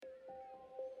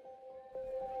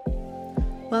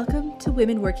Welcome to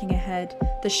Women Working Ahead,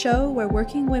 the show where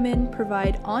working women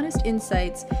provide honest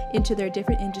insights into their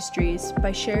different industries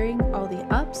by sharing all the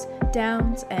ups,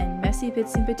 downs, and messy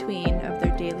bits in between of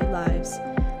their daily lives.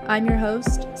 I'm your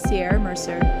host, Sierra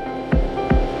Mercer.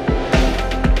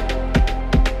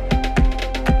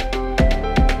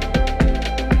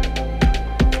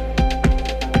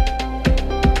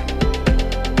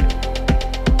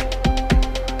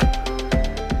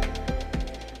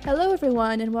 Hello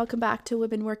everyone and welcome back to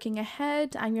Women Working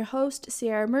Ahead. I'm your host,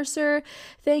 Sierra Mercer.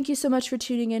 Thank you so much for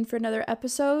tuning in for another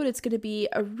episode. It's going to be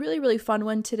a really fun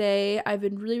one today. I've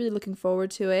been really looking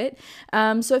forward to it.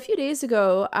 So a few days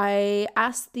ago, I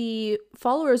asked the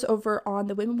followers over on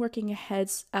the Women Working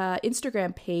Ahead's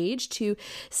Instagram page to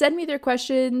send me their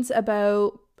questions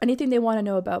about anything they want to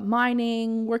know about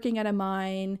mining, working at a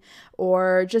mine,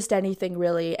 or just anything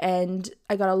really. And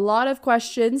I got a lot of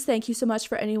questions. Thank you so much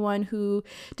for anyone who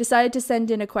decided to send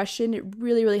in a question. It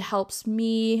really helps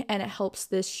me and it helps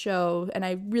this show. And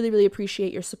I really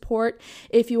appreciate your support.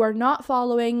 If you are not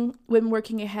following Women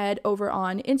Working Ahead over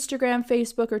on Instagram,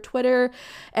 Facebook, or Twitter,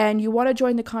 and you want to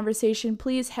join the conversation,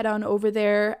 please head on over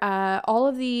there. All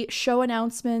of the show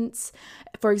announcements,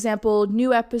 for example,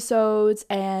 new episodes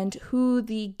and who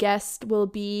the guest will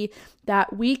be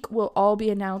that week will all be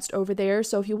announced over there.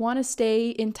 So if you want to stay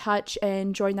in touch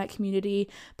and join that community,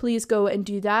 please go and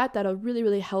do that. That'll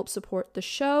really help support the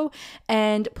show.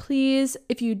 And please,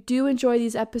 if you do enjoy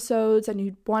these episodes and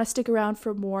you want to stick around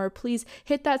for more, please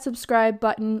hit that subscribe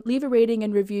button, leave a rating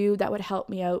and review. That would help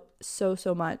me out so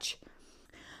much.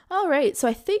 All right, so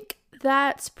I think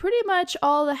that's pretty much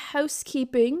all the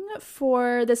housekeeping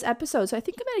for this episode. So I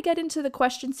think I'm going to get into the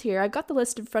questions here. I've got the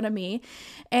list in front of me,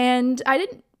 and I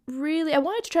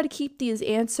wanted to try to keep these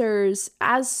answers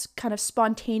as kind of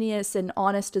spontaneous and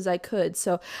honest as I could.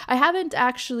 So I haven't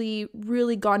actually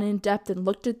really gone in depth and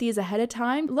looked at these ahead of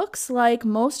time. Looks like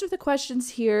most of the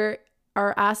questions here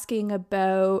are asking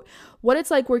about what it's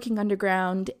like working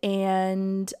underground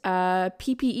and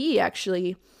PPE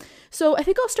actually. So I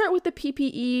think I'll start with the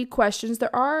PPE questions.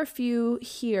 There are a few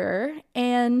here.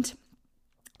 And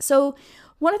so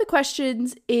one of the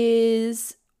questions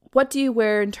is, what do you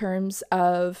wear in terms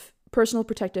of personal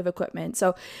protective equipment?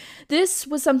 So this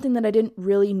was something that I didn't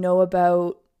really know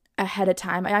about ahead of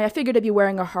time. I figured I'd be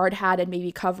wearing a hard hat and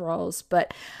maybe coveralls,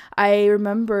 but I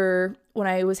remember when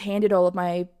I was handed all of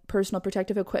my personal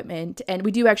protective equipment, and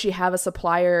we do actually have a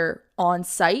supplier on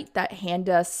site that hand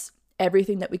us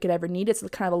everything that we could ever need. It's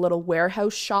kind of a little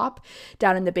warehouse shop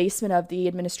down in the basement of the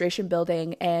administration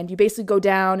building. And you basically go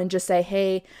down and just say,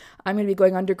 hey, I'm going to be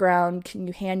going underground. Can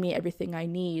you hand me everything I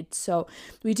need? So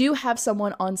we do have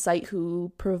someone on site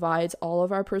who provides all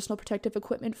of our personal protective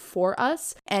equipment for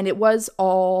us. And it was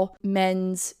all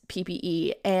men's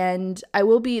PPE. And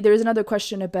there's another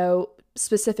question about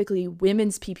specifically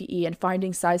women's PPE and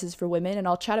finding sizes for women, and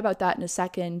I'll chat about that in a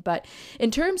second. But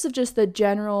in terms of just the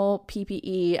general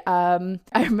PPE,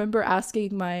 I remember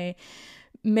asking my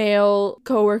male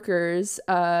coworkers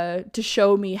to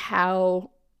show me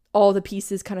how all the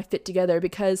pieces kind of fit together,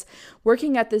 because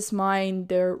working at this mine,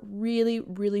 they're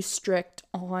really strict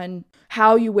on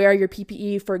how you wear your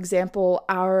PPE. For example,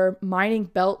 our mining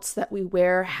belts that we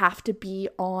wear have to be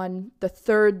on the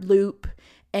third loop,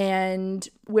 and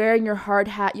wearing your hard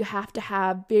hat, you have to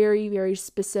have very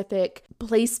specific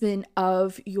placement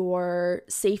of your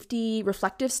safety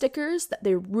reflective stickers. That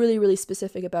they're really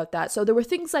specific about that. So there were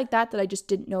things like that I just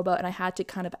didn't know about, and I had to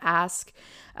kind of ask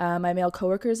my male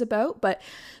coworkers about. But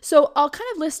so I'll kind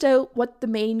of list out what the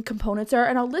main components are,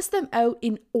 and I'll list them out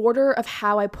in order of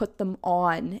how I put them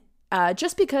on,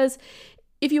 just because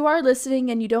if you are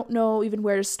listening and you don't know even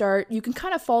where to start, you can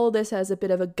kind of follow this as a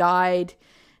bit of a guide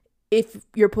if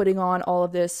you're putting on all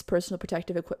of this personal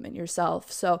protective equipment yourself.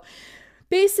 So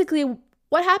basically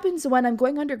what happens when I'm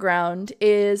going underground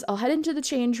is I'll head into the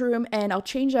change room and I'll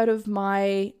change out of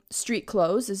my street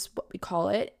clothes, is what we call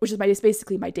it, which is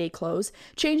basically my day clothes.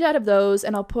 Change out of those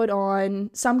and I'll put on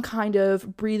some kind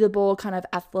of breathable kind of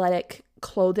athletic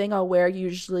clothing. I'll wear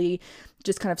usually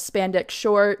just kind of spandex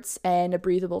shorts and a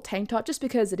breathable tank top, just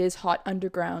because it is hot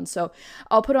underground. So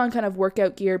I'll put on kind of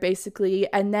workout gear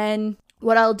basically, and then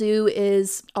what I'll do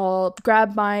is I'll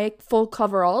grab my full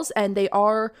coveralls, and they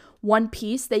are one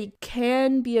piece. They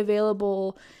can be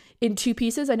available in two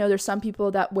pieces. I know there's some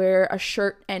people that wear a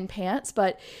shirt and pants,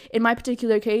 but in my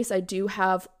particular case, I do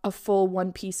have a full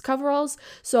one-piece coveralls.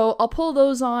 So I'll pull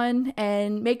those on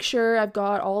and make sure I've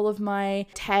got all of my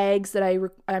tags that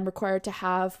I'm required to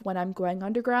have when I'm going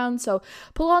underground. So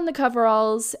pull on the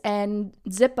coveralls and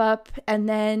zip up, and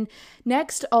then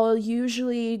next I'll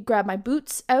usually grab my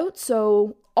boots out.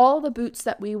 So all the boots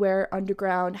that we wear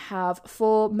underground have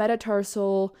full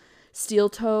metatarsal steel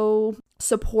toe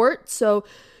support. So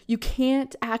you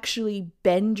can't actually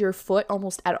bend your foot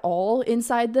almost at all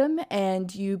inside them,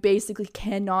 and you basically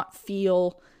cannot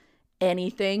feel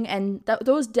anything. And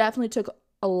those definitely took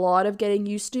a lot of getting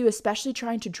used to, especially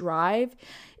trying to drive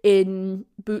in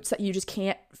boots that you just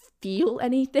can't feel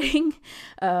anything.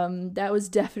 That was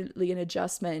definitely an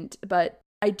adjustment. But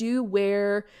I do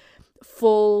wear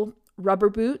full rubber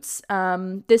boots.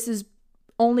 This is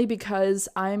only because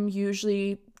I'm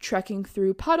usually trekking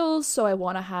through puddles, so I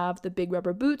want to have the big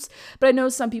rubber boots. But I know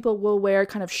some people will wear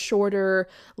kind of shorter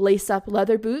lace-up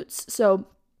leather boots, so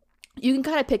you can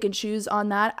kind of pick and choose on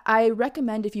that. I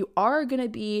recommend, if you are going to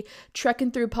be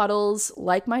trekking through puddles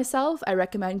like myself, I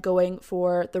recommend going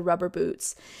for the rubber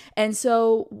boots. And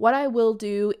so what I will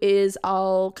do is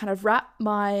I'll kind of wrap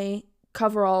my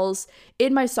coveralls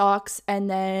in my socks, and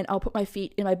then I'll put my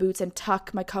feet in my boots and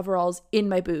tuck my coveralls in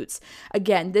my boots.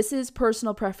 Again, this is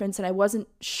personal preference, and I wasn't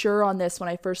sure on this when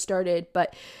I first started,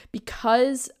 but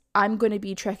because I'm going to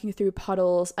be trekking through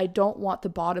puddles, I don't want the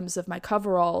bottoms of my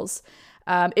coveralls,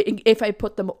 if I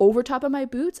put them over top of my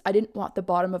boots, I didn't want the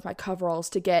bottom of my coveralls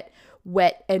to get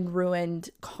wet and ruined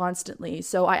constantly.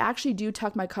 So I actually do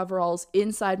tuck my coveralls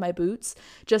inside my boots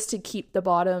just to keep the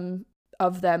bottom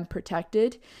of them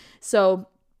protected. So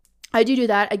I do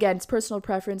that. Again, it's personal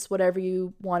preference, whatever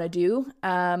you want to do.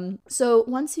 So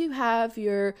once you have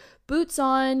your boots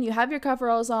on, you have your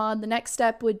coveralls on, the next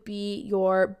step would be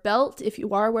your belt, if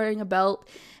you are wearing a belt.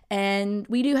 And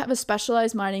we do have a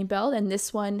specialized mining belt, and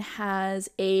this one has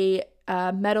a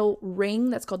metal ring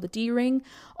that's called the D-ring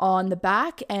on the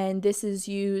back, and this is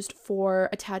used for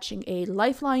attaching a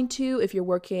lifeline to if you're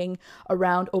working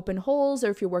around open holes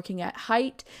or if you're working at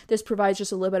height. This provides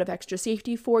just a little bit of extra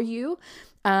safety for you.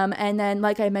 And then,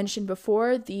 like I mentioned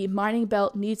before, the mining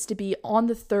belt needs to be on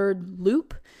the third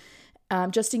loop.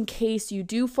 Just in case you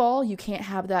do fall, you can't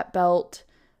have that belt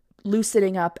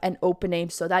loosening up and opening.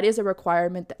 So that is a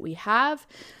requirement that we have.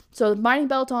 So the mining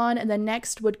belt on, and then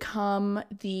next would come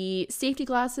the safety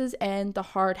glasses and the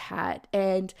hard hat.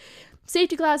 And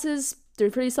safety glasses,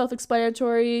 they're pretty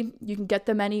self-explanatory. You can get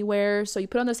them anywhere. So you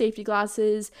put on the safety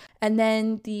glasses, and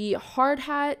then the hard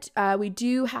hat, we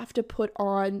do have to put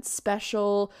on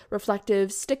special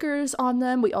reflective stickers on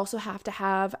them. We also have to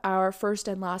have our first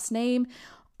and last name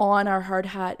on our hard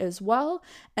hat as well.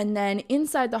 And then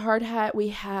inside the hard hat, we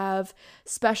have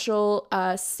special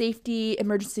safety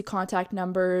emergency contact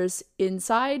numbers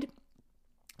inside.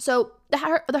 So the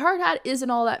hard hat isn't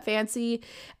all that fancy.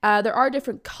 There are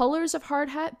different colors of hard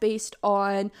hat based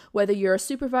on whether you're a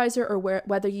supervisor or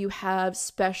whether you have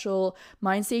special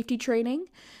mine safety training.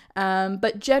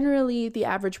 But generally, the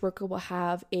average worker will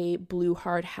have a blue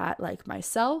hard hat like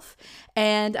myself.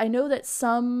 And I know that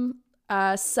some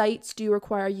sites do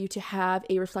require you to have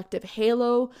a reflective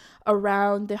halo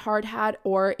around the hard hat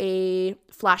or a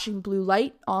flashing blue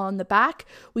light on the back.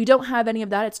 We don't have any of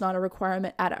that. It's not a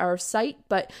requirement at our site,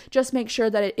 but just make sure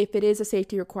that if it is a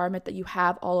safety requirement, that you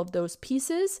have all of those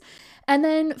pieces. And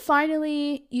then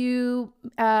finally, you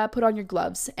put on your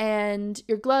gloves. And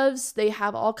your gloves, they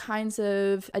have all kinds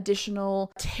of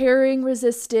additional tearing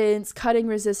resistance, cutting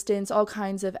resistance, all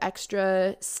kinds of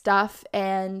extra stuff.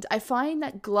 And I find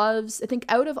that gloves, I think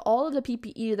out of all of the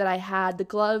PPE that I had, the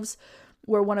gloves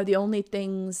were one of the only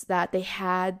things that they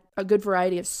had a good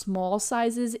variety of small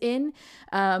sizes in.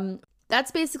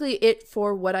 That's basically it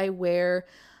for what I wear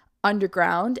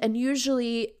underground. And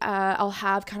usually I'll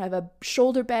have kind of a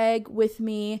shoulder bag with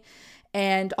me,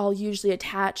 and I'll usually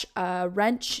attach a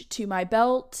wrench to my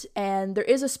belt. And there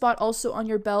is a spot also on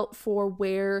your belt for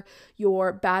where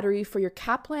your battery for your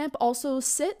cap lamp also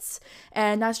sits.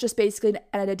 And that's just basically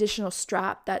an additional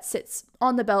strap that sits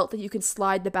on the belt that you can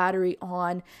slide the battery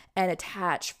on and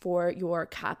attach for your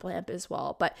cap lamp as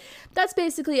well. But that's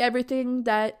basically everything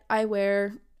that I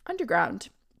wear underground.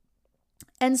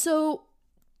 And so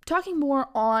talking more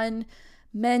on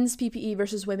men's PPE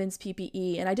versus women's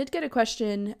PPE, and I did get a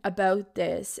question about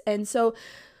this. And so,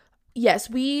 yes,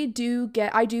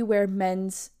 I do wear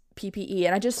men's PPE,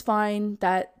 and I just find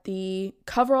that the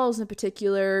coveralls in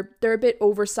particular, they're a bit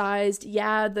oversized.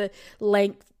 Yeah, the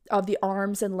length of the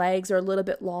arms and legs are a little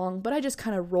bit long, but I just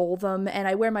kind of roll them, and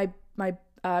I wear my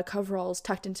coveralls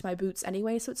tucked into my boots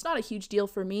anyway, so it's not a huge deal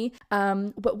for me.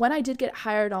 But when I did get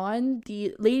hired on,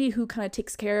 the lady who kind of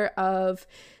takes care of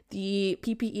the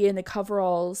PPE and the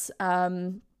coveralls,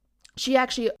 she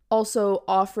actually also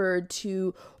offered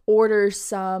to order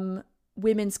some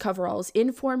women's coveralls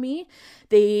in for me.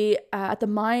 They at the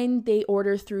mine, they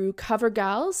order through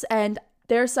CoverGals, and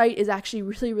their site is actually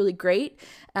really, really great.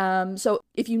 So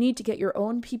if you need to get your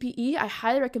own PPE, I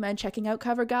highly recommend checking out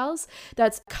CoverGals.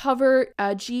 That's cover,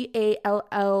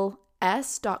 GALLS.com.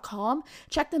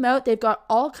 Check them out. They've got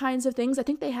all kinds of things. I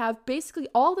think they have basically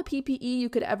all the PPE you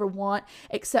could ever want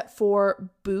except for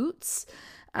boots.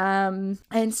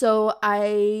 And so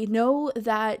I know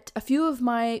that a few of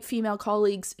my female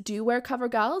colleagues do wear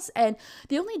CoverGals, and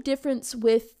the only difference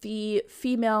with the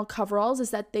female coveralls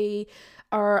is that they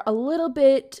are a little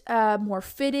bit more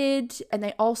fitted, and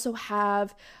they also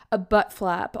have a butt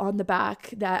flap on the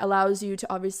back that allows you to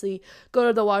obviously go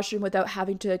to the washroom without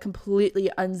having to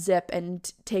completely unzip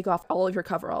and take off all of your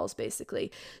coveralls, basically.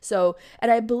 So,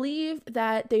 and I believe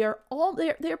that they're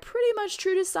pretty much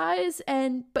true to size,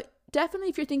 but definitely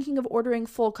if you're thinking of ordering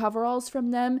full coveralls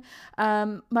from them,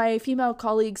 my female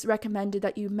colleagues recommended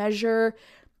that you measure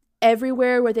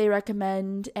everywhere where they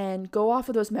recommend and go off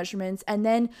of those measurements. And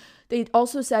then they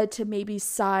also said to maybe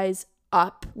size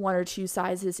up 1 or 2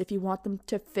 sizes if you want them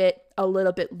to fit a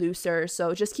little bit looser.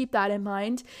 So just keep that in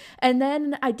mind. And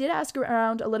then I did ask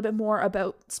around a little bit more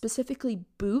about specifically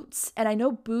boots. And I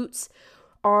know boots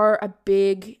are a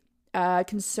big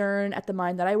concern at the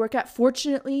mine that I work at.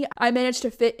 Fortunately, I managed to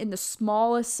fit in the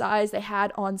smallest size they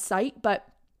had on site, but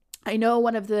I know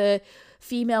one of the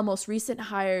female most recent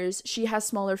hires, she has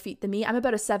smaller feet than me. I'm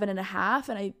about a 7.5,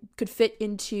 and I could fit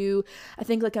into, I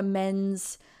think, like a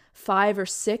men's 5 or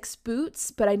 6 boots,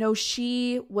 but I know her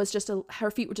feet were just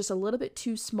a little bit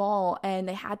too small, and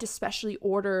they had to specially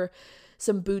order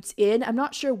some boots in. I'm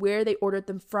not sure where they ordered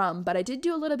them from, but I did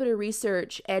do a little bit of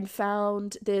research and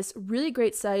found this really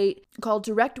great site called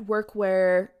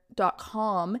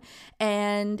directworkwear.com,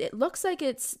 and it looks like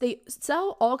they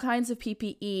sell all kinds of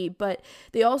PPE, but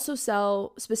they also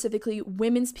sell specifically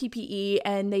women's PPE,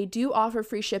 and they do offer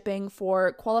free shipping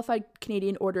for qualified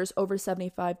Canadian orders over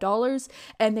 $75,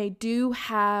 and they do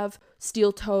have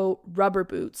steel toe rubber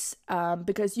boots,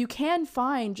 because you can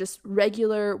find just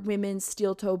regular women's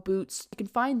steel toe boots. You can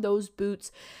find those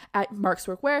boots at Mark's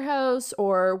Work Wearhouse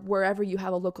or wherever you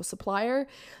have a local supplier.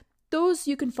 Those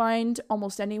you can find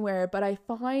almost anywhere, but I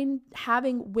find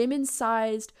having women's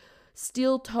sized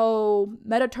steel toe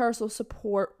metatarsal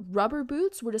support rubber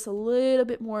boots were just a little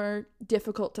bit more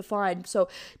difficult to find. So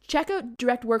check out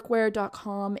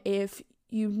directworkwear.com if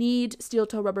you need steel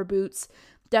toe rubber boots.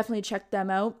 Definitely check them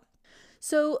out.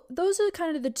 So those are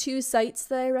kind of the 2 sites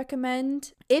that I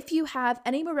recommend. If you have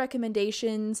any more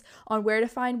recommendations on where to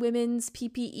find women's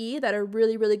PPE that are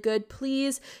really, really good,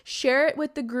 please share it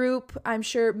with the group. I'm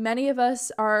sure many of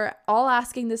us are all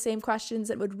asking the same questions.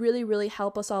 It would really, really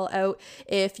help us all out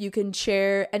if you can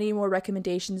share any more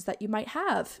recommendations that you might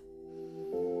have.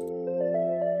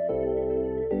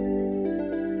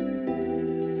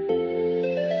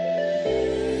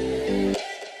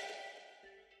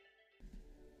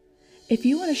 If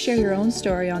you want to share your own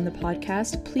story on the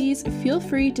podcast, please feel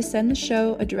free to send the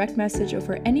show a direct message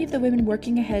over any of the Women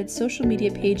Working Ahead social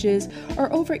media pages or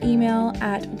over email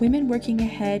at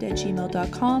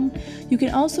womenworkingahead@gmail.com. You can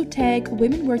also tag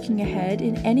Women Working Ahead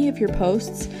in any of your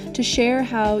posts to share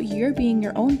how you're being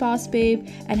your own boss babe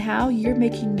and how you're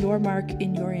making your mark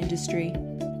in your industry.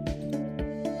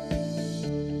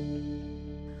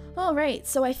 All right,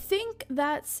 so I think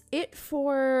that's it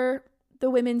for the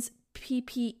women's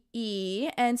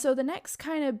PPE. And so the next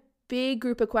kind of big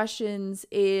group of questions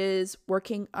is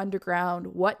working underground.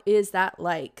 What is that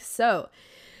like? So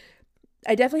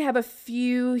I definitely have a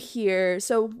few here.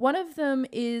 So one of them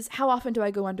is, how often do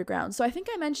I go underground? So I think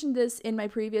I mentioned this in my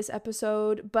previous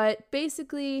episode, but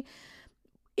basically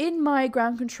in my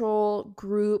ground control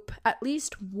group, at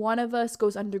least one of us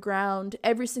goes underground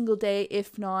every single day,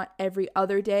 if not every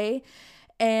other day.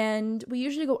 And we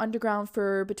usually go underground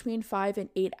for between 5 and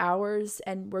 8 hours,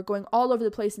 and we're going all over the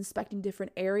place inspecting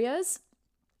different areas.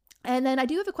 And then I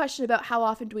do have a question about how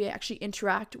often do we actually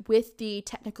interact with the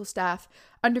technical staff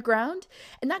underground,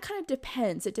 and that kind of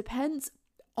depends. It depends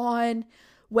on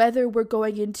whether we're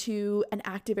going into an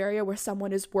active area where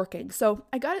someone is working. So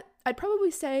I'd probably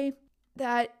say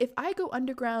that if I go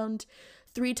underground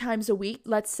 3 times a week,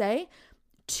 let's say,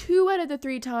 2 out of the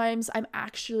 3 times I'm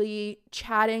actually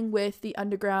chatting with the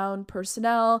underground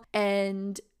personnel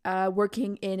and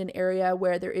working in an area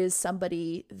where there is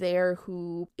somebody there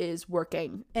who is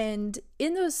working. And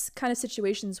in those kind of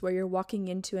situations where you're walking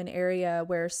into an area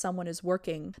where someone is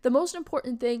working, the most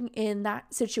important thing in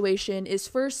that situation is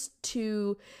first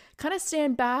to kind of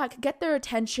stand back, get their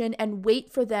attention, and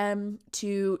wait for them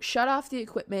to shut off the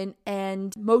equipment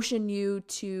and motion you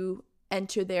to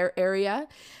enter their area.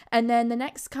 And then the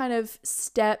next kind of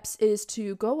steps is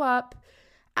to go up,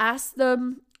 ask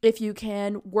them if you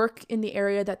can work in the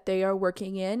area that they are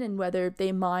working in and whether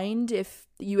they mind if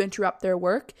you interrupt their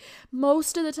work.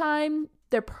 Most of the time,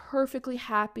 they're perfectly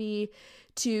happy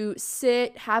to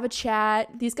sit, have a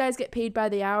chat. These guys get paid by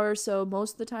the hour, so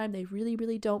most of the time they really,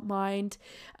 really don't mind.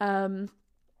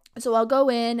 So I'll go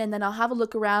in and then I'll have a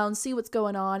look around, see what's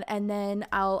going on, and then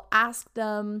I'll ask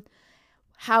them,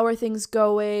 how are things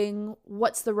going?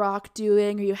 What's the rock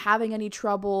doing? Are you having any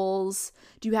troubles?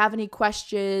 Do you have any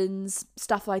questions?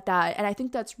 Stuff like that. And I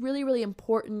think that's really, really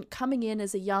important coming in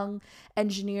as a young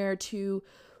engineer to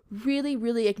really,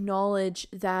 really acknowledge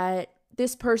that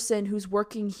this person who's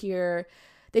working here,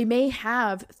 they may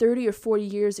have 30 or 40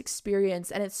 years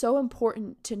experience, and it's so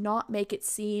important to not make it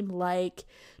seem like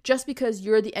just because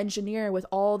you're the engineer with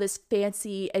all this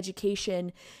fancy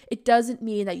education, it doesn't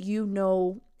mean that you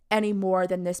know any more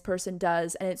than this person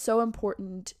does. And it's so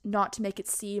important not to make it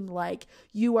seem like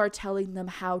you are telling them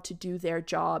how to do their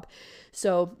job.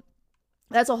 So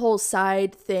that's a whole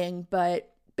side thing,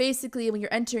 but basically when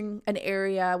you're entering an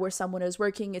area where someone is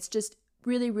working, it's just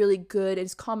really, really good.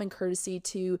 It's common courtesy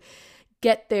to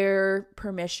get their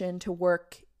permission to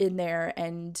work in there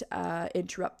and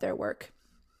interrupt their work.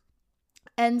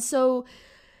 And so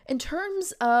in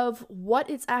terms of what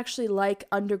it's actually like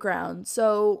underground,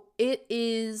 so it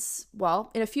is,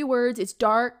 well, in a few words, it's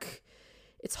dark,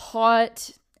 it's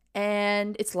hot,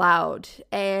 and it's loud.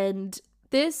 And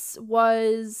this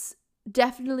was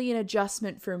definitely an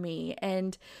adjustment for me.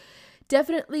 And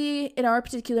definitely in our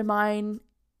particular mine,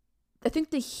 I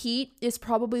think the heat and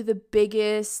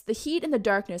the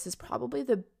darkness is probably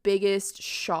the biggest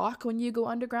shock when you go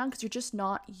underground because you're just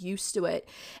not used to it.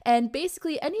 And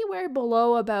basically anywhere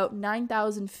below about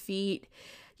 9,000 feet,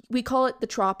 we call it the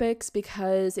tropics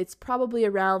because it's probably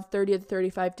around 30 to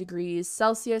 35 degrees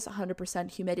Celsius,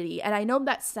 100% humidity. And I know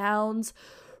that sounds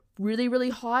really, really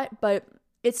hot, but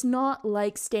it's not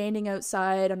like standing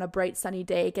outside on a bright sunny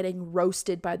day getting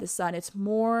roasted by the sun. It's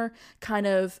more kind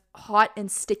of hot and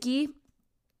sticky,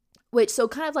 so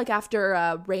kind of like after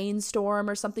a rainstorm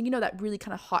or something, that really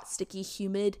kind of hot, sticky,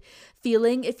 humid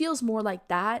feeling. It feels more like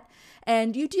that.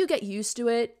 And you do get used to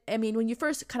it. I mean, when you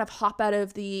first kind of hop out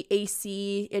of the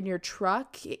AC in your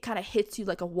truck, it kind of hits you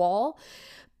like a wall.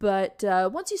 But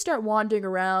once you start wandering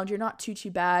around, you're not too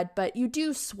bad, but you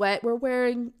do sweat. We're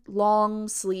wearing long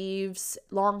sleeves,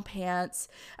 long pants.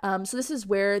 So this is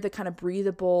where the kind of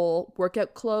breathable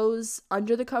workout clothes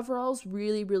under the coveralls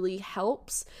really, really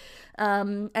helps.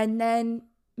 And then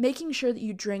making sure that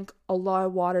you drink a lot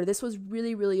of water. This was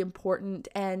really, really important.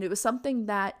 And it was something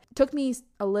that took me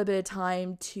a little bit of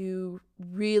time to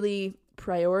really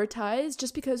prioritize,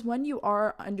 just because when you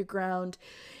are underground,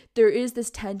 there is this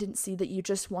tendency that you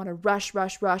just want to rush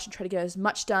and try to get as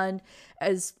much done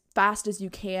as fast as you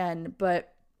can,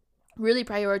 but really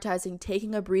prioritizing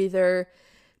taking a breather,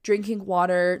 drinking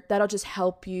water, that'll just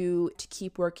help you to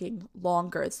keep working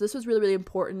longer. So this was really, really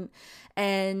important.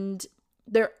 And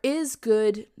there is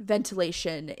good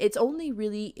ventilation. It's only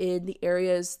really in the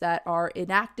areas that are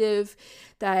inactive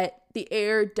that the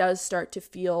air does start to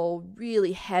feel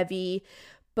really heavy.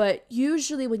 But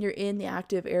usually when you're in the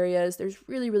active areas, there's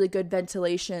really, really good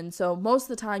ventilation. So most of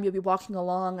the time you'll be walking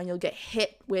along and you'll get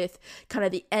hit with kind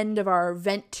of the end of our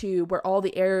vent tube where all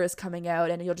the air is coming out,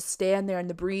 and you'll just stand there in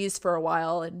the breeze for a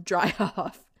while and dry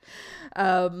off.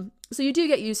 So you do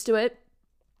get used to it,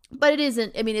 but it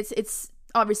isn't, I mean, it's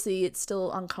obviously it's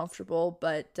still uncomfortable,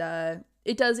 but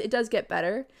it does get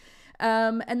better.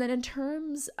 And then in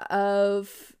terms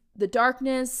of the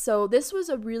darkness, so this was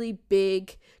a really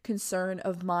big concern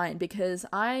of mine because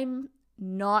I'm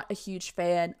not a huge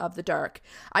fan of the dark.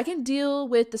 I can deal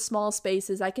with the small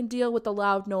spaces, I can deal with the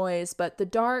loud noise, but the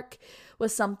dark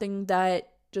was something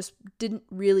that just didn't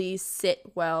really sit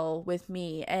well with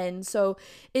me. And so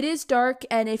it is dark,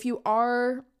 and if you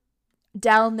are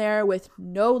down there with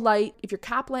no light, if your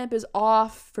cap lamp is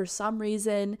off for some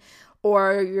reason,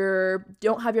 or you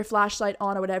don't have your flashlight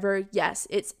on or whatever, yes,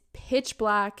 it's pitch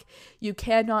black. You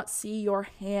cannot see your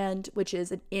hand, which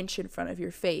is an inch in front of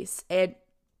your face. And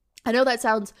I know that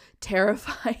sounds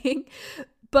terrifying,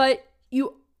 but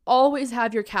you always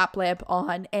have your cap lamp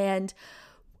on. And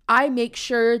I make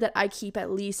sure that I keep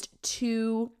at least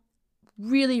 2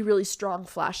 really, really strong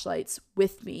flashlights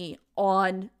with me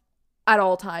on at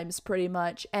all times, pretty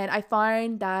much. And I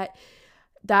find that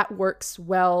that works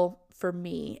well for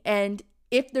me. And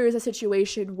if there is a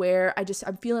situation where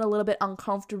I'm feeling a little bit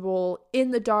uncomfortable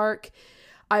in the dark,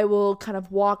 I will kind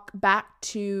of walk back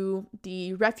to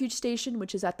the refuge station,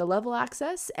 which is at the level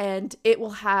access, and it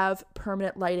will have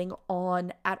permanent lighting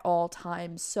on at all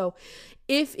times. So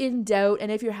if in doubt,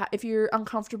 and if you're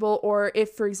uncomfortable, or if,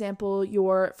 for example,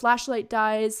 your flashlight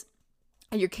dies,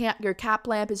 and your cap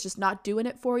lamp is just not doing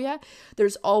it for you,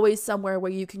 there's always somewhere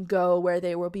where you can go where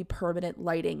there will be permanent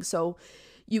lighting. So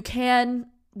you can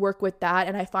work with that,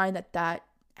 and I find that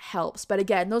helps. But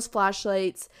again, those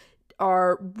flashlights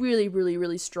are really, really,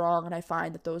 really strong, and I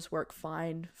find that those work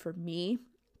fine for me.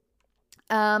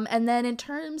 And then in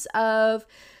terms of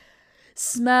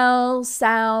smell,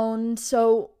 sound,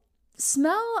 so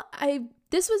smell,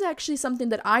 this was actually something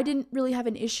that I didn't really have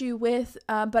an issue with,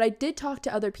 but I did talk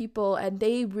to other people, and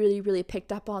they really, really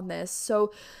picked up on this.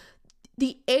 So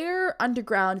the air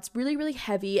underground, it's really, really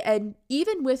heavy, and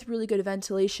even with really good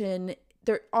ventilation,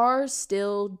 there are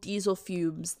still diesel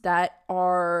fumes that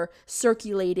are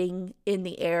circulating in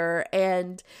the air,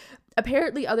 and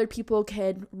apparently other people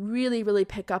can really, really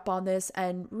pick up on this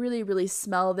and really, really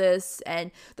smell this, and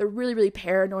they're really, really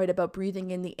paranoid about breathing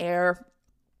in the air.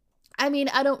 I mean,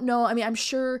 I don't know. I mean, I'm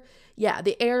sure, yeah,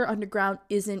 the air underground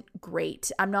isn't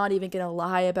great. I'm not even going to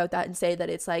lie about that and say that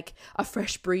it's like a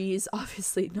fresh breeze.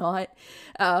 Obviously not.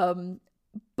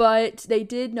 But they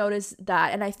did notice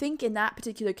that. And I think in that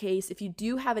particular case, if you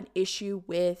do have an issue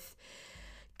with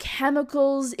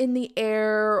chemicals in the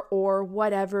air or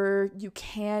whatever, you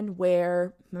can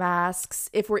wear masks.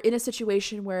 If we're in a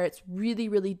situation where it's really,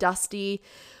 really dusty,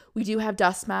 we do have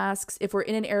dust masks. If we're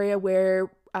in an area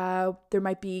where there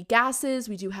might be gases,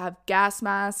 we do have gas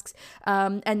masks.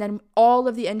 And then all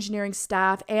of the engineering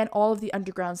staff and all of the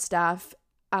underground staff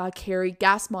carry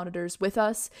gas monitors with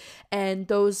us, and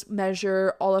those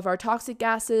measure all of our toxic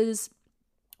gases.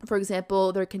 For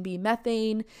example, there can be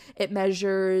methane, it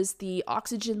measures the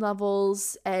oxygen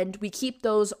levels, and we keep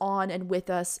those on and with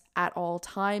us at all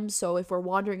times. So if we're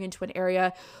wandering into an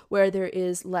area where there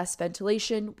is less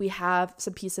ventilation, we have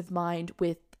some peace of mind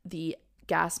with the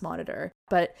gas monitor.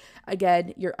 But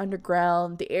again, you're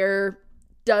underground, the air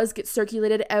does get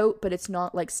circulated out, but it's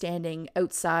not like standing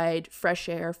outside, fresh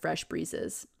air, fresh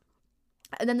breezes.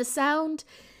 And then the sound,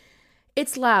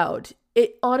 it's loud.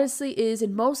 It honestly is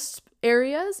in most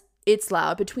areas. It's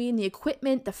loud. Between the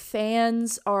equipment, the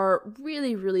fans are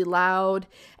really, really loud,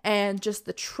 and just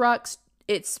the trucks,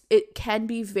 it can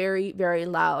be very, very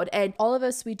loud. And all of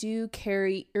us, we do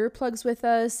carry earplugs with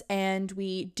us, and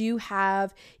we do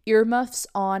have earmuffs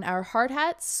on our hard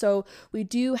hats. So we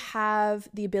do have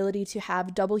the ability to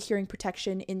have double hearing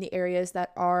protection in the areas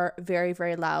that are very,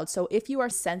 very loud. So if you are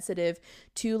sensitive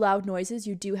to loud noises,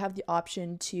 you do have the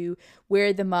option to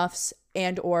wear the muffs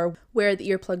and or wear the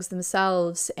earplugs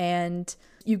themselves, and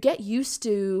you get used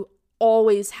to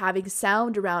always having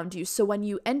sound around you. So when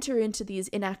you enter into these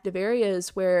inactive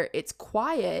areas where it's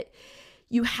quiet,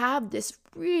 you have this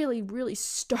really, really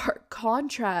stark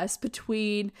contrast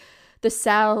between the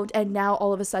sound and now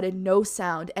all of a sudden no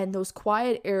sound. And those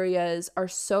quiet areas are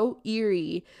so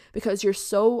eerie because you're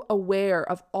so aware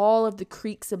of all of the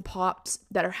creaks and pops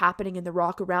that are happening in the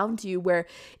rock around you, where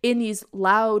in these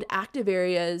loud active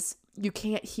areas you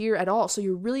can't hear at all. So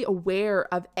you're really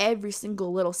aware of every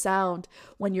single little sound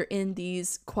when you're in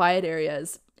these quiet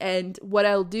areas. And what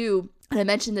I'll do, and I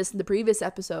mentioned this in the previous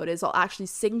episode, is I'll actually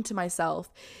sing to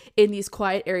myself in these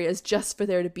quiet areas just for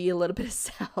there to be a little bit of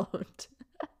sound.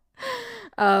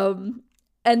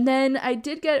 And then I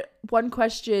did get one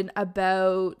question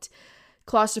about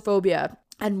claustrophobia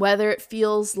and whether it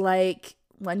feels like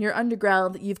when you're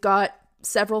underground that you've got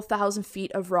several thousand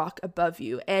feet of rock above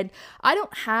you. And I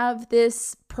don't have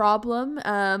this problem.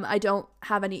 I don't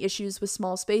have any issues with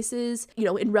small spaces,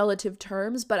 in relative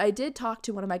terms, but I did talk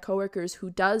to one of my coworkers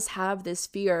who does have this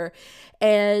fear,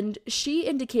 and she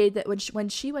indicated that when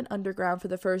she went underground for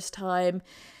the first time,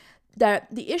 that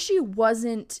the issue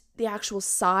wasn't the actual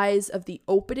size of the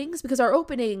openings, because our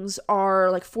openings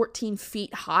are like 14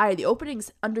 feet high. The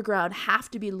openings underground have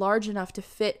to be large enough to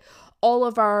fit all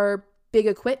of our big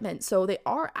equipment. So they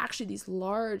are actually these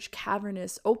large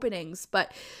cavernous openings.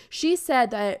 But she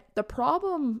said that the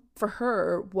problem for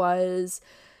her was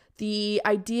the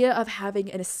idea of having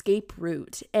an escape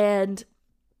route. And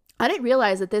I didn't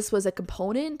realize that this was a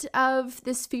component of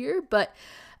this fear, but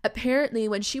apparently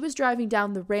when she was driving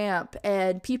down the ramp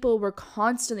and people were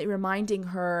constantly reminding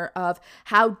her of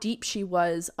how deep she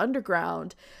was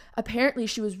underground, apparently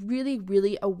she was really,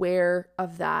 really aware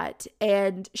of that.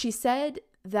 And she said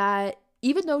that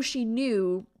even though she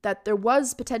knew that there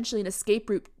was potentially an escape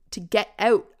route to get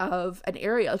out of an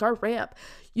area like our ramp,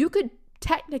 you could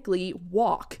technically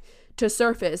walk to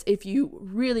surface if you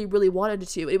really, really wanted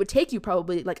to. It would take you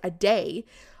probably like a day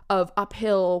of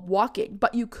uphill walking,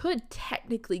 but you could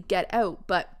technically get out.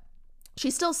 But she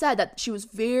still said that she was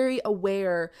very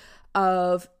aware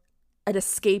of an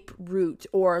escape route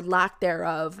or lack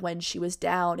thereof when she was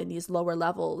down in these lower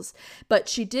levels. But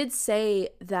she did say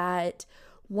that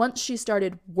once she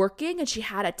started working and she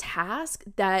had a task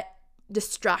that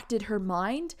distracted her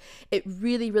mind, it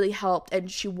really, really helped.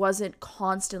 And she wasn't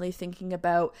constantly thinking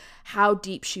about how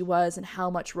deep she was and how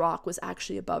much rock was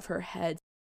actually above her head.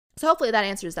 So hopefully that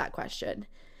answers that question.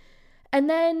 And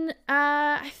then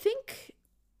I think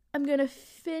I'm going to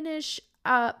finish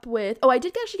up with, I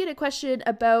did actually get a question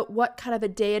about what kind of a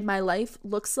day in my life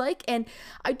looks like. And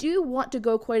I do want to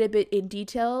go quite a bit in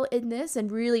detail in this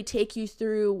and really take you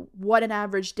through what an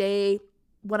average day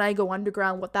when I go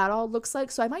underground, what that all looks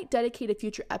like. So I might dedicate a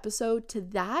future episode to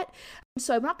that.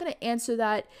 So I'm not going to answer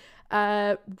that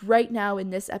right now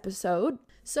in this episode.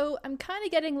 So I'm kind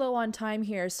of getting low on time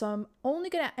here, so I'm only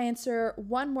going to answer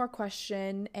one more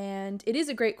question, and it is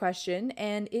a great question,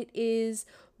 and it is,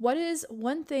 what is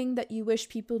one thing that you wish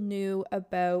people knew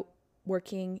about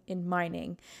working in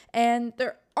mining? And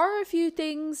there are a few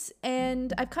things,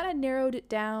 and I've kind of narrowed it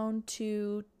down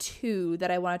to two that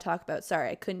I want to talk about.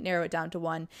 Sorry, I couldn't narrow it down to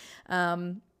one.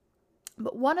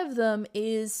 But one of them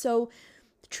is, so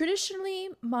traditionally,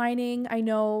 mining, I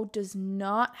know, does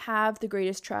not have the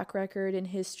greatest track record in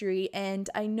history, and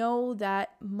I know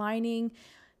that mining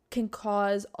can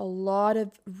cause a lot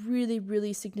of really,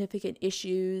 really significant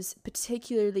issues,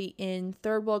 particularly in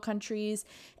third world countries.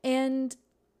 And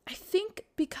I think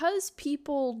because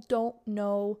people don't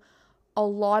know a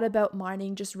lot about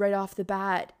mining just right off the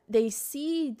bat, they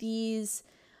see these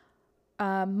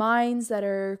mines that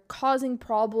are causing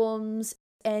problems,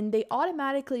 and they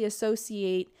automatically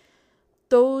associate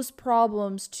those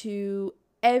problems to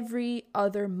every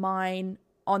other mine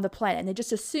on the planet. And they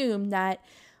just assume that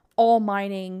all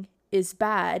mining is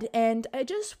bad. And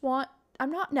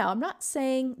I'm not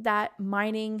saying that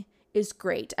mining is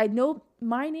great. I know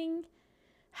mining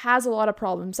has a lot of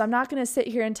problems. I'm not going to sit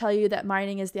here and tell you that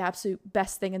mining is the absolute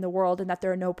best thing in the world and that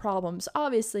there are no problems.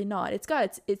 Obviously not. It's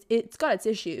got its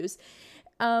issues.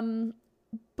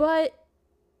 But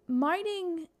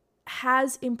mining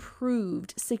has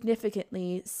improved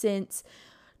significantly since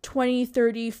 20,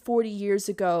 30, 40 years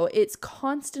ago. It's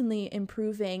constantly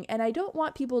improving. And I don't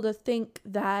want people to think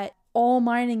that all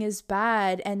mining is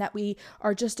bad and that we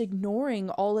are just ignoring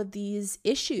all of these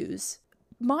issues.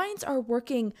 Mines are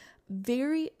working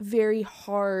very, very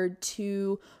hard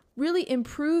to really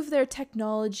improve their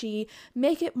technology,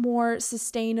 make it more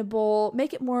sustainable,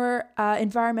 make it more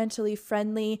environmentally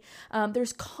friendly.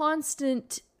 There's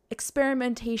constant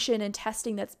experimentation and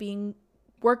testing that's being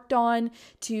worked on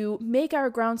to make our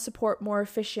ground support more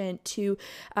efficient, to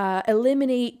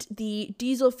eliminate the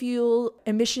diesel fuel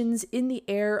emissions in the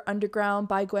air underground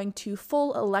by going to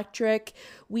full electric.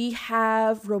 We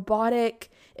have robotic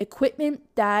equipment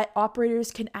that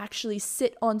operators can actually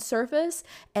sit on surface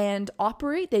and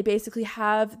operate. They basically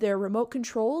have their remote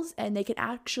controls and they can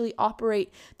actually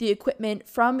operate the equipment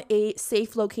from a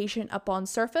safe location up on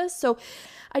surface. So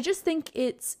I just think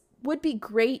would be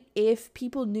great if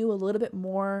people knew a little bit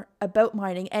more about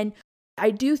mining. And I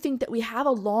do think that we have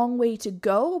a long way to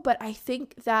go, but I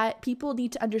think that people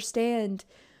need to understand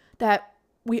that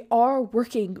we are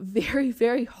working very,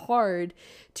 very hard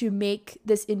to make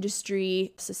this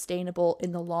industry sustainable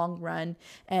in the long run,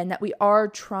 and that we are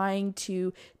trying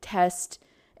to test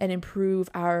and improve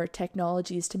our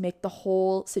technologies to make the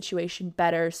whole situation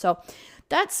better. So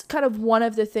that's kind of one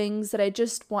of the things that I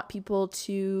just want people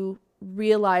to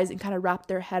realize and kind of wrap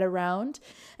their head around.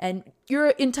 And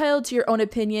you're entitled to your own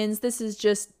opinions. This is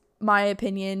just my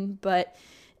opinion, but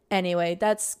anyway,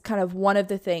 that's kind of one of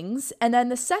the things. And then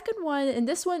the second one, and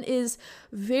this one is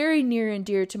very near and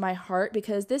dear to my heart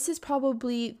because this is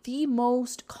probably the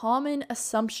most common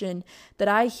assumption that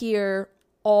I hear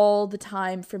all the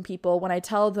time from people when I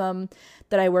tell them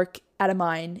that I work at a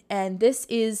mine. And this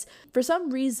is, for some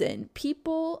reason,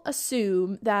 people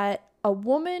assume that a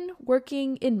woman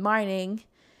working in mining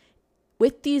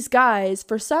with these guys,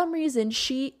 for some reason,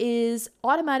 she is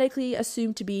automatically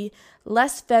assumed to be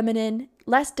less feminine,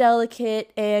 less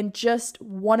delicate, and just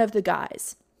one of the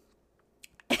guys.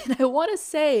 And I want to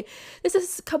say this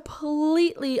is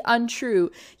completely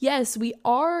untrue. Yes, we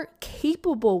are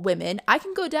capable women. I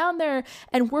can go down there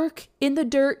and work in the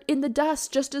dirt, in the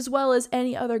dust, just as well as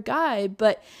any other guy.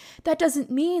 But that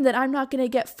doesn't mean that I'm not going to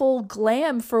get full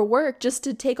glam for work just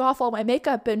to take off all my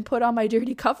makeup and put on my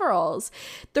dirty coveralls.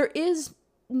 There is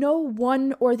no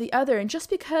one or the other. And just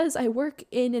because I work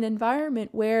in an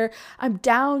environment where I'm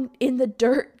down in the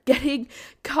dirt getting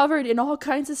covered in all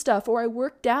kinds of stuff, or I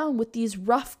work down with these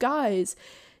rough guys,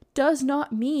 does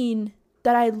not mean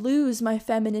that I lose my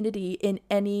femininity in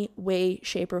any way,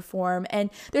 shape, or form. And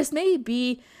this may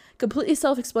be completely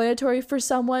self-explanatory for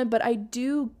someone, but I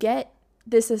do get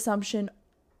this assumption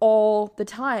all the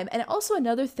time. And also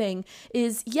another thing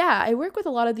is, yeah, I work with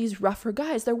a lot of these rougher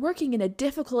guys. They're working in a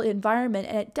difficult environment,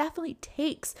 and it definitely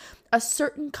takes a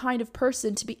certain kind of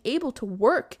person to be able to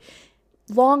work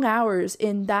long hours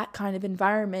in that kind of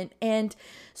environment. And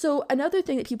so another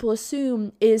thing that people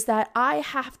assume is that I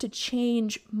have to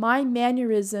change my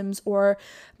mannerisms or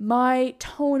my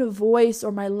tone of voice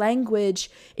or my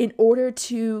language in order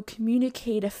to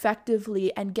communicate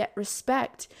effectively and get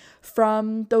respect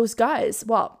from those guys.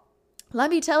 Well,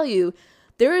 let me tell you,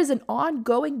 there is an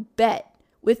ongoing bet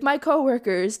with my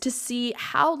coworkers to see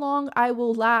how long I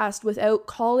will last without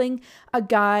calling a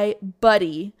guy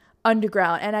buddy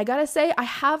underground. And I gotta say, I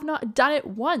have not done it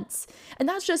once. And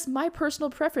that's just my personal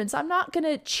preference. I'm not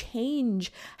gonna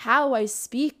change how I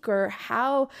speak or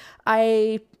how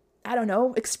I don't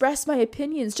know, express my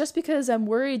opinions just because I'm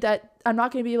worried that I'm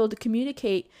not gonna be able to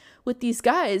communicate with these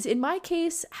guys. In my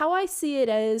case, how I see it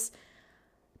as,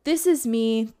 this is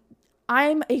me.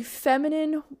 I'm a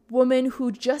feminine woman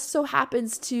who just so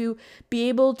happens to be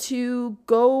able to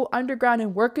go underground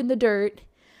and work in the dirt.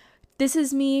 This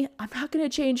is me. I'm not going to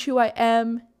change who I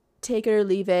am. Take it or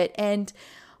leave it. And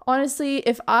honestly,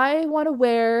 if I want to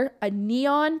wear a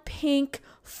neon pink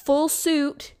full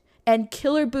suit and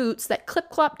killer boots that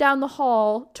clip-clop down the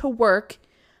hall to work,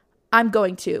 I'm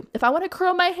going to. If I want to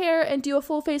curl my hair and do a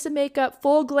full face of makeup,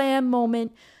 full glam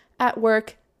moment at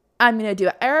work, I'm going to do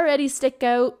it. I already stick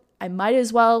out. I might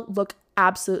as well look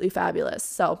absolutely fabulous.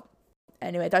 So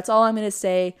anyway, that's all I'm going to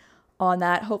say on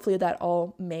that. Hopefully that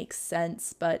all makes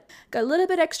sense, but got a little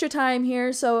bit extra time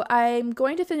here, so I'm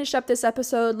going to finish up this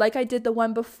episode like I did the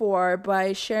one before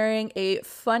by sharing a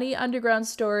funny underground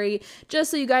story, just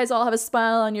so you guys all have a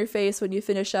smile on your face when you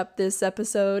finish up this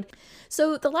episode.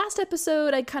 So the last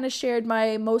episode, I kind of shared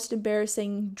my most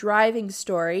embarrassing driving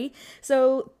story.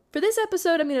 So for this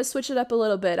episode, I'm going to switch it up a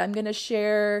little bit. I'm going to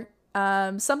share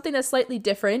something that's slightly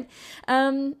different.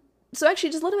 So actually,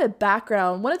 just a little bit of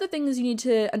background. One of the things you need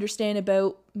to understand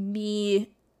about me,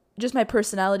 just my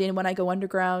personality and when I go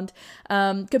underground,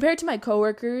 compared to my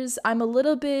coworkers, I'm a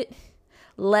little bit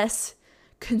less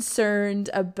concerned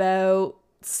about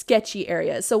sketchy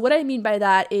areas. So what I mean by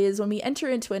that is when we enter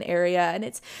into an area and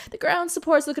it's the ground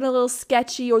support's looking a little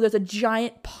sketchy, or there's a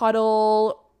giant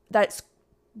puddle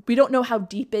we don't know how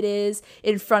deep it is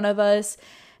in front of us,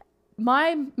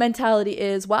 my mentality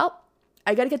is, well,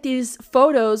 I got to get these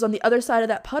photos on the other side of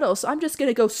that puddle. So I'm just going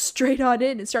to go straight on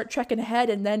in and start trekking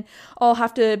ahead, and then I'll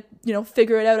have to,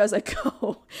 figure it out as I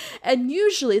go. And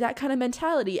usually that kind of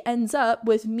mentality ends up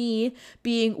with me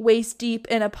being waist deep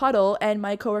in a puddle and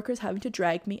my coworkers having to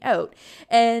drag me out.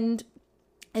 And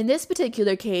in this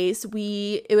particular case,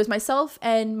 it was myself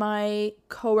and my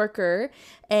coworker,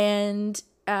 and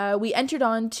we entered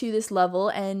onto this level,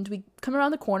 and we come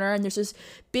around the corner, and there's this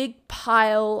big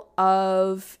pile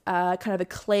of kind of a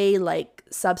clay-like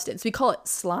substance. We call it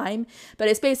slime, but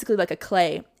it's basically like a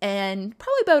clay, and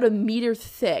probably about 1 meter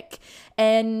thick.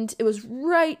 And it was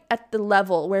right at the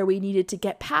level where we needed to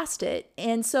get past it.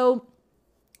 And so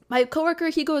my coworker,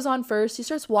 he goes on first. He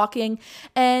starts walking,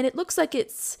 and it looks like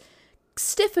it's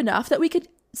stiff enough that we could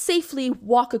safely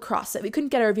walk across it. We couldn't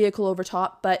get our vehicle over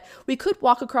top, but we could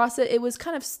walk across it. It was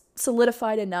kind of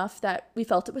solidified enough that we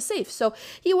felt it was safe. So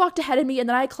he walked ahead of me, and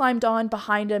then I climbed on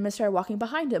behind him and started walking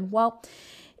behind him. Well,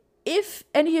 if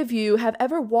any of you have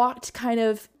ever walked kind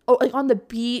of like on the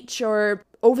beach or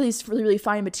over these really, really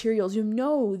fine materials, you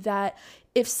know that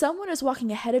if someone is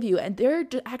walking ahead of you and they're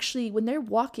actually, when they're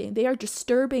walking, they are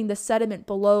disturbing the sediment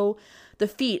below the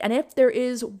feet. And if there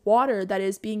is water that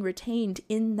is being retained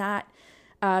in that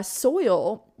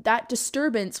soil, that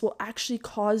disturbance will actually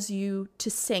cause you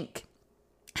to sink.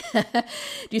 Do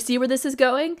you see where this is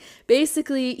going?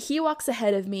 Basically, he walks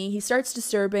ahead of me, he starts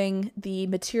disturbing the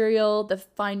material, the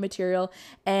fine material,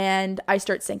 and I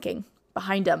start sinking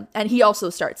behind him. And he also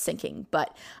starts sinking,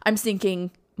 but I'm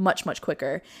sinking much, much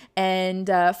quicker. And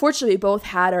fortunately, we both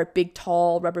had our big,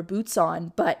 tall rubber boots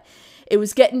on, but it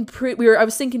was getting I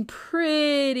was sinking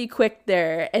pretty quick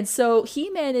there. And so he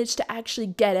managed to actually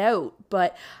get out,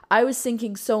 but I was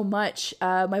sinking so much.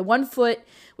 My one foot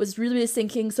was really, really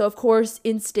sinking. So of course,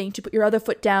 instinct to put your other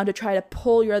foot down to try to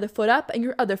pull your other foot up, and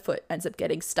your other foot ends up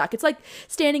getting stuck. It's like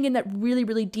standing in that really,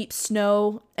 really deep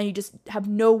snow and you just have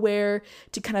nowhere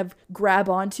to kind of grab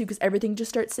onto because everything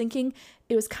just starts sinking.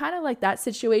 It was kind of like that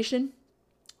situation.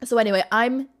 So anyway,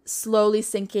 I'm slowly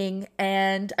sinking,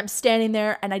 and I'm standing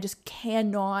there, and I just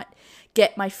cannot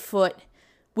get my foot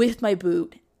with my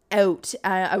boot out.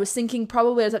 I was thinking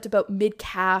probably I was up to about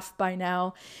mid-calf by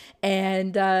now,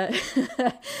 and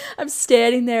I'm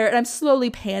standing there and I'm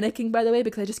slowly panicking, by the way,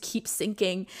 because I just keep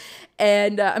sinking,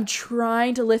 and I'm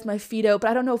trying to lift my feet out, but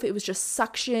I don't know if it was just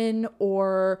suction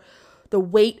or the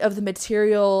weight of the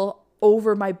material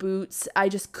over my boots. I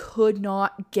just could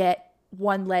not get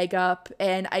one leg up,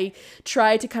 and I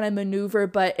tried to kind of maneuver,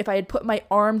 but if I had put my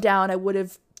arm down, I would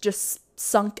have just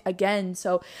sunk again.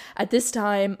 So at this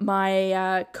time,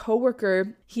 my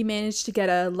coworker, he managed to get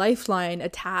a lifeline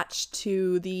attached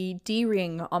to the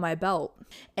D-ring on my belt,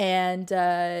 and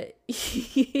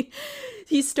he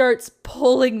starts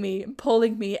pulling me,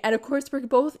 and of course we're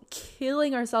both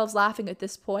killing ourselves laughing at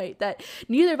this point that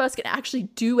neither of us can actually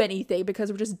do anything because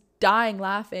we're just dying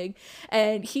laughing,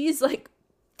 and he's like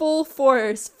full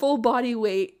force, full body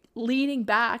weight, leaning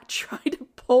back, trying to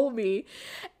pull me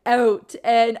out.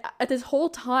 And at this whole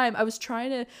time, I was trying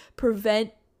to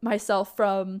prevent myself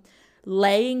from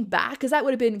laying back, because that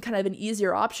would have been kind of an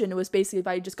easier option. It was basically if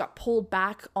I just got pulled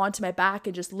back onto my back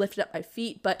and just lifted up my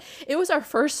feet. But it was our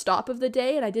first stop of the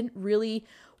day, and I didn't really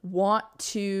want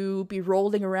to be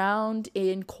rolling around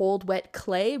in cold, wet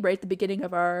clay right at the beginning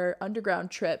of our underground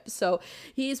trip. So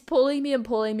he's pulling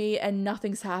me, and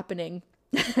nothing's happening.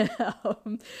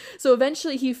 So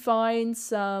eventually he finds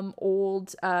some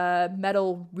old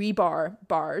metal rebar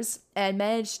bars and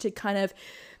managed to kind of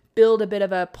build a bit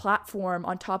of a platform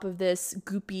on top of this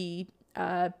goopy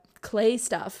clay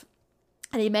stuff.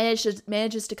 And he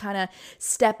manages to kind of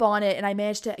step on it, and I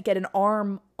managed to get an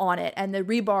arm on it, and the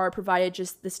rebar provided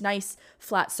just this nice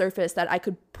flat surface that I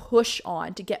could push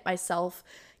on to get myself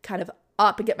kind of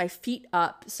up and get my feet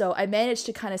up. So I managed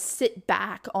to kind of sit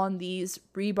back on these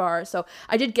rebar. So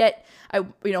I did get,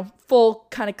 full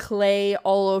kind of clay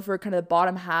all over kind of the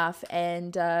bottom half.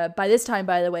 And by this time,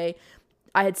 by the way,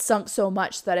 I had sunk so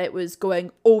much that it was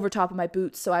going over top of my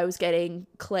boots. So I was getting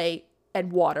clay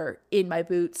and water in my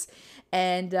boots.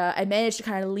 And I managed to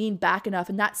kind of lean back enough,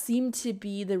 and that seemed to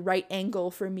be the right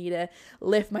angle for me to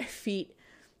lift my feet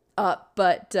up.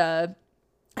 But, and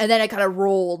then I kind of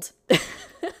rolled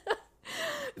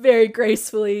very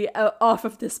gracefully off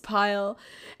of this pile,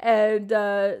 and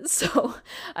so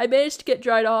I managed to get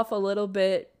dried off a little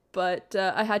bit, but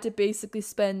I had to basically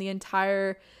spend the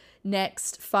entire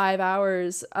next 5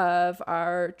 hours of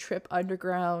our trip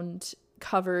underground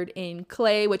covered in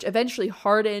clay, which eventually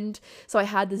hardened, so I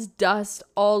had this dust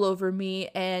all over me,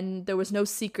 and there was no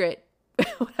secret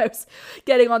when I was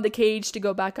getting on the cage to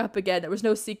go back up again, there was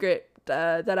no secret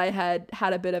that I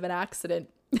had a bit of an accident.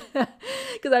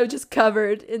 Because I was just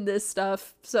covered in this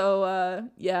stuff. So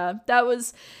yeah, that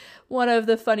was one of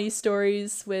the funny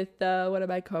stories with one of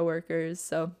my coworkers.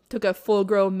 So took a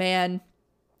full-grown man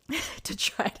to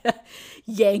try to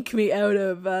yank me out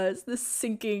of the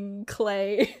sinking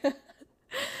clay.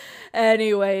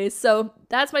 Anyway, so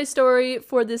that's my story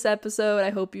for this episode. I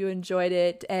hope you enjoyed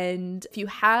it. And if you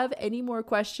have any more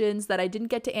questions that I didn't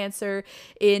get to answer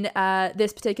in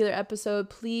this particular episode,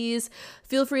 please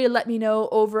feel free to let me know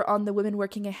over on the Women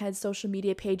Working Ahead social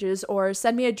media pages, or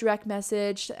send me a direct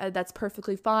message. That's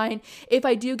perfectly fine. If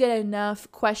I do get enough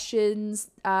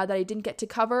questions that I didn't get to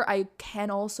cover, I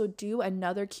can also do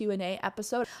another Q&A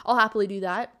episode. I'll happily do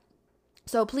that.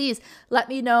 So please let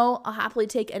me know. I'll happily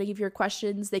take any of your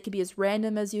questions. They can be as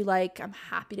random as you like. I'm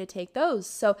happy to take those.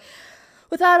 So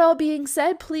with that all being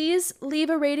said, please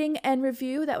leave a rating and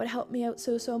review. That would help me out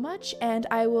so much. And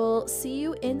I will see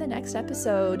you in the next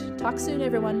episode. Talk soon,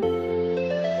 everyone.